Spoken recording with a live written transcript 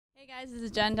Hey guys, this is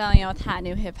Jen Dalian with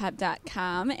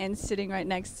HotNewHipHop.com, and sitting right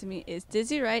next to me is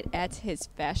Dizzy Wright at his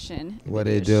fashion What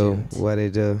video they do? shoot. What they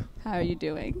do? How are you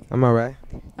doing? I'm alright.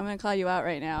 I'm gonna call you out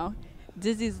right now.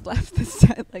 Dizzy's left the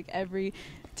set like every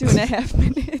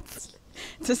 2.5 minutes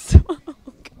to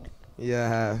smoke. Yeah, I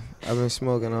have. I've been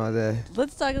smoking all day.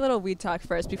 Let's talk a little weed talk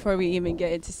first before we even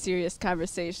get into serious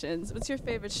conversations. What's your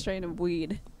favorite strain of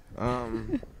weed?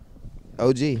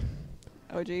 OG.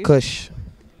 OG? Kush.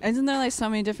 Isn't there like so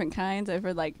many different kinds? I've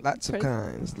heard like Lots of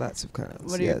kinds. Lots of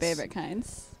kinds. What are your favorite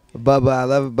kinds? Bubba. I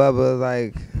love Bubba.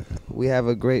 Like, we have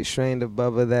a great strain of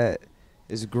Bubba that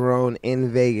is grown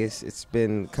in Vegas. It's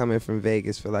been coming from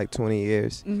Vegas for like 20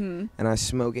 years. Mm-hmm. And I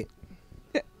smoke it.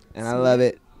 And I love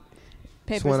it.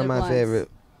 Papers It's one of or my blunts?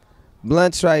 favorite.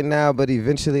 Blunts right now, but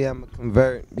eventually I'm going to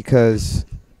convert because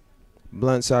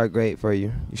blunts are great for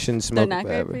you. You shouldn't They're smoke not them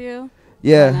great forever. for you? Why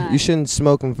Yeah, not? you shouldn't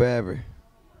smoke them forever.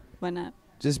 Why not?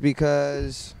 Just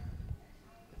because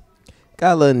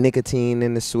got a little nicotine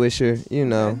in the swisher, you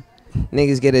know.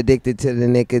 Niggas get addicted to the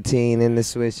nicotine in the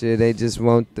swisher. They just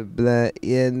want the blunt,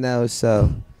 you know.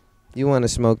 So you want to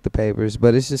smoke the papers,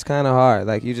 but it's just kind of hard.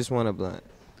 Like, you just want a blunt.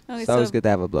 Okay, It's always good to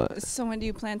have a blunt. So when do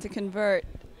you plan to convert?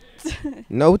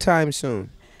 No time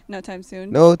soon. No time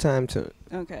soon? No time soon.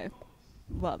 Okay.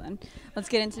 Well then, let's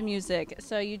get into music.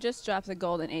 So you just dropped The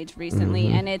Golden Age recently,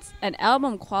 and it's an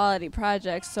album quality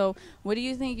project. So what do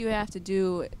you think you have to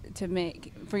do to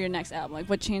make for your next album? Like,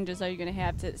 what changes are you going to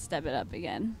have to step it up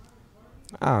again?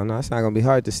 I don't know. It's not going to be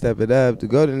hard to step it up. The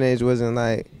Golden Age wasn't,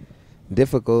 like,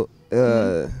 difficult.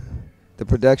 The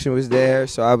production was there,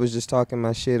 so I was just talking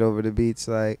my shit over the beats.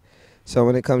 Like, so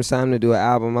when it comes time to do an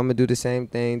album, I'm going to do the same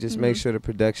thing. Just make sure the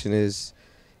production is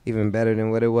even better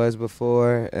than what it was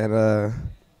before. And,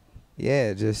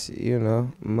 yeah, just, you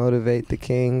know, motivate the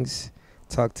kings,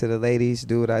 talk to the ladies,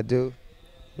 do what I do.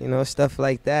 You know, stuff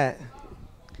like that.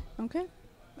 Okay.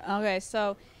 Okay,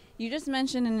 so you just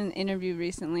mentioned in an interview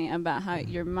recently about how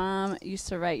your mom used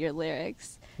to write your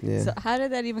lyrics. Yeah. So how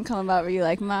did that even come about? Were you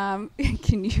like, Mom,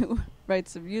 can you write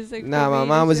some music Nah, for my me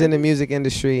mom and was in the shit?" music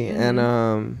industry,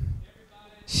 and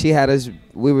she had us.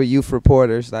 We were youth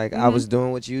reporters. Like, I was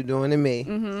doing what you doing to me.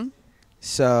 Mm-hmm.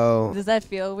 So Does that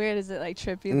feel weird? Is it like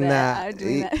trippy nah, that I'm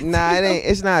doing that? nah, it ain't.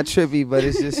 It's not trippy, but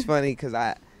it's just funny because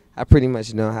I pretty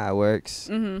much know how it works.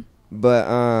 Mm-hmm. But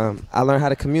I learned how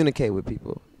to communicate with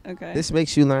people. Okay. This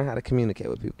makes you learn how to communicate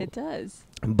with people. It does.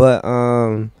 But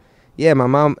yeah, my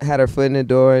mom had her foot in the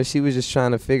door, and she was just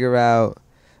trying to figure out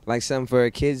like something for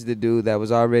her kids to do that was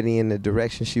already in the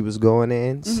direction she was going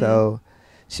in. So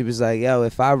she was like, "Yo,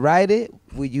 if I write it,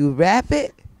 will you rap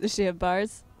it?" Does she have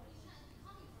bars?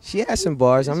 She has some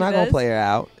bars. I'm She not gonna does? play her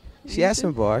out. She You has should-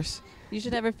 some bars. You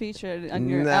should have her featured on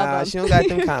your Nah, album. she don't got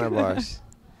them kind of bars.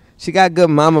 She got good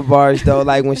mama bars though.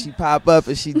 Like when she pop up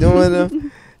and she doing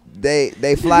them,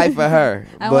 they fly for her.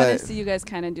 I want to But see you guys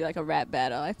kind of do like a rap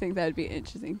battle. I think that would be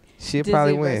interesting. she'll Dizzy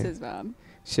probably win. versus Mom.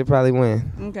 She'll probably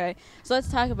win. Okay, so let's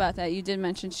talk about that. You did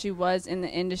mention she was in the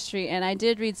industry, and I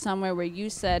did read somewhere where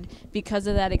you said because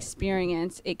of that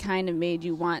experience, it kind of made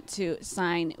you want to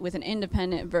sign with an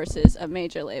independent versus a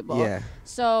major label. Yeah.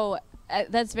 So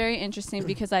that's very interesting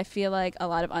because I feel like a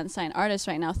lot of unsigned artists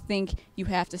right now think you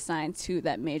have to sign to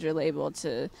that major label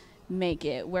to make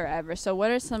it wherever. So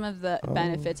what are some of the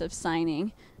benefits of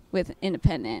signing with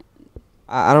independent?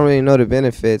 I don't really know the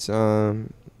benefits. I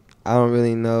don't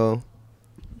really know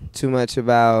too much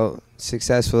about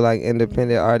successful like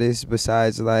independent artists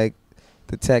besides like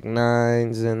the Tech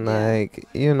Nines and like,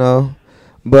 you know.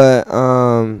 But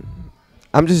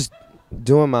I'm just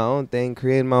doing my own thing,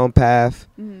 creating my own path.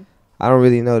 I don't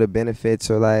really know the benefits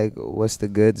or like what's the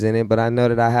goods in it, but I know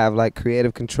that I have like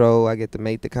creative control. I get to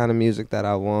make the kind of music that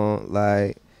I want.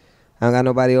 Like, I don't got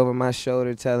nobody over my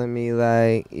shoulder telling me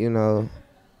like, you know,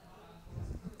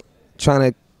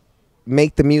 trying to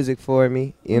make the music for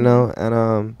me, you know.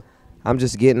 And I'm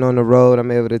just getting on the road.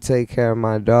 I'm able to take care of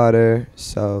my daughter,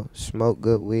 so smoke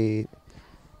good weed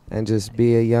and just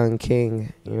be a young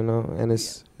king, you know. And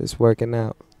it's working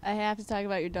out. I have to talk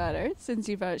about your daughter since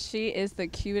you brought. She is the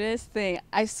cutest thing.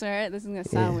 I swear this is gonna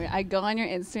sound weird. I go on your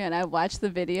Instagram and I watch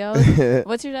the videos.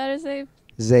 What's your daughter's name?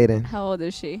 Zayden. How old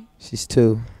is she? She's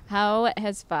 2. How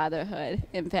has fatherhood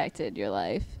impacted your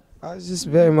life? I was just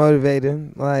very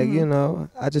motivated. Like, you know,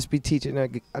 I just be teaching her.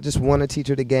 I just want to teach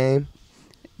her the game.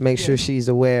 Make sure she's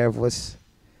aware of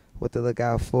what to look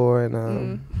out for.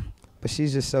 And but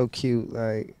she's just so cute.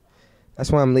 Like,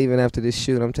 that's why I'm leaving after this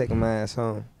shoot. I'm taking my ass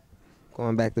home.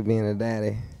 Going back to being a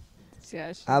daddy.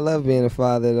 Yeah, I love being a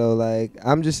father though. Like,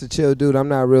 I'm just a chill dude. I'm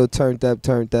not real turned up.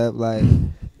 Like,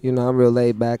 you know, I'm real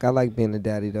laid back. I like being a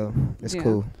daddy though. It's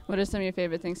cool. What are some of your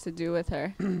favorite things to do with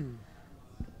her?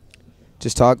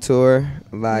 just talk to her.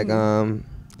 Like,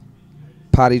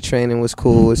 potty training was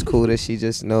cool. It's cool that she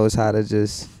just knows how to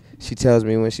just, she tells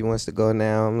me when she wants to go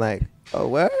now. I'm like, oh,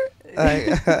 word?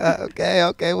 Like,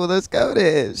 okay, well, let's go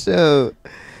then. Sure.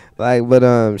 Like,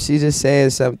 but she just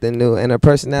saying something new, and her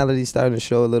personality starting to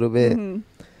show a little bit.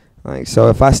 Like, so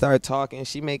if I start talking,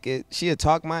 she'll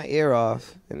talk my ear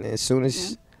off, and then as soon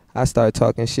as I start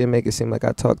talking, she'll make it seem like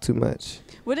I talk too much.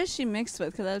 What is she mixed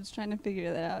with? Because I was trying to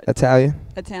figure that out.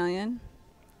 Italian.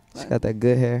 She got that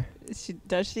good hair.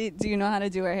 Does she? Do you know how to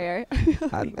do her hair?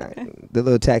 The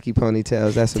little tacky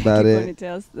ponytails. That's about it.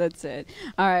 Ponytails. That's it.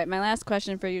 All right. My last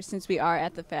question for you, since we are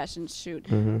at the fashion shoot,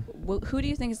 who do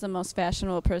you think is the most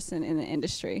fashionable person in the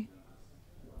industry?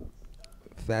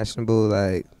 Fashionable,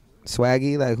 like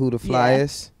swaggy, like who the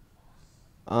flyest?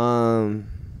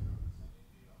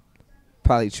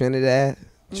 Probably Trinidad.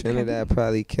 Trinidad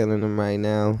probably killing them right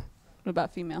now. What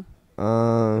about female?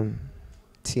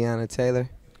 Tiana Taylor.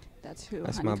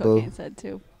 That's my Honey boo. said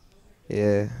too.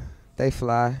 Yeah, they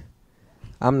fly.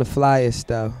 I'm the flyest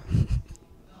though.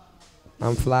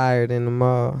 I'm flyer than them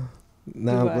all.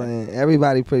 No, I'm playing.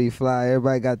 Everybody pretty fly.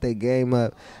 Everybody got their game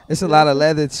up. It's a lot of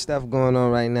leather stuff going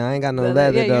on right now. I ain't got no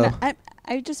leather though.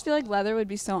 I just feel like leather would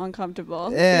be so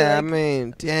uncomfortable. Yeah, I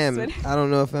mean, damn. I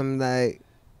don't know if I'm like,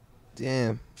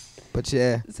 damn. But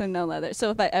yeah. So no leather.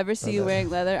 So if I ever see you wearing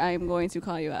leather, I am going to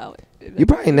call you out. You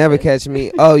probably never catch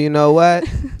me. Oh, you know what?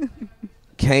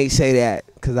 Can't say that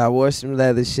because I wore some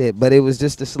leather shit, but it was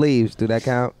just the sleeves. Do that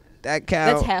count? That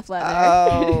count? That's half leather.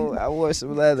 Oh, I wore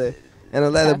some leather and a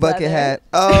leather bucket hat.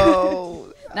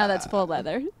 Oh. Now that's full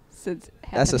leather. So it's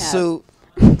that's a suit.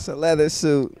 It's a leather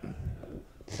suit.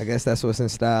 I guess that's what's in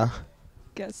style.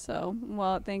 Guess so.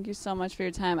 Well, thank you so much for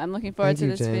your time. I'm looking forward to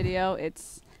this video.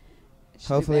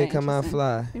 Hopefully it come out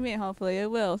fly. I mean, hopefully it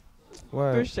will.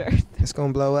 Word. For sure. It's going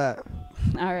to blow up.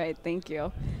 All right. Thank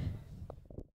you.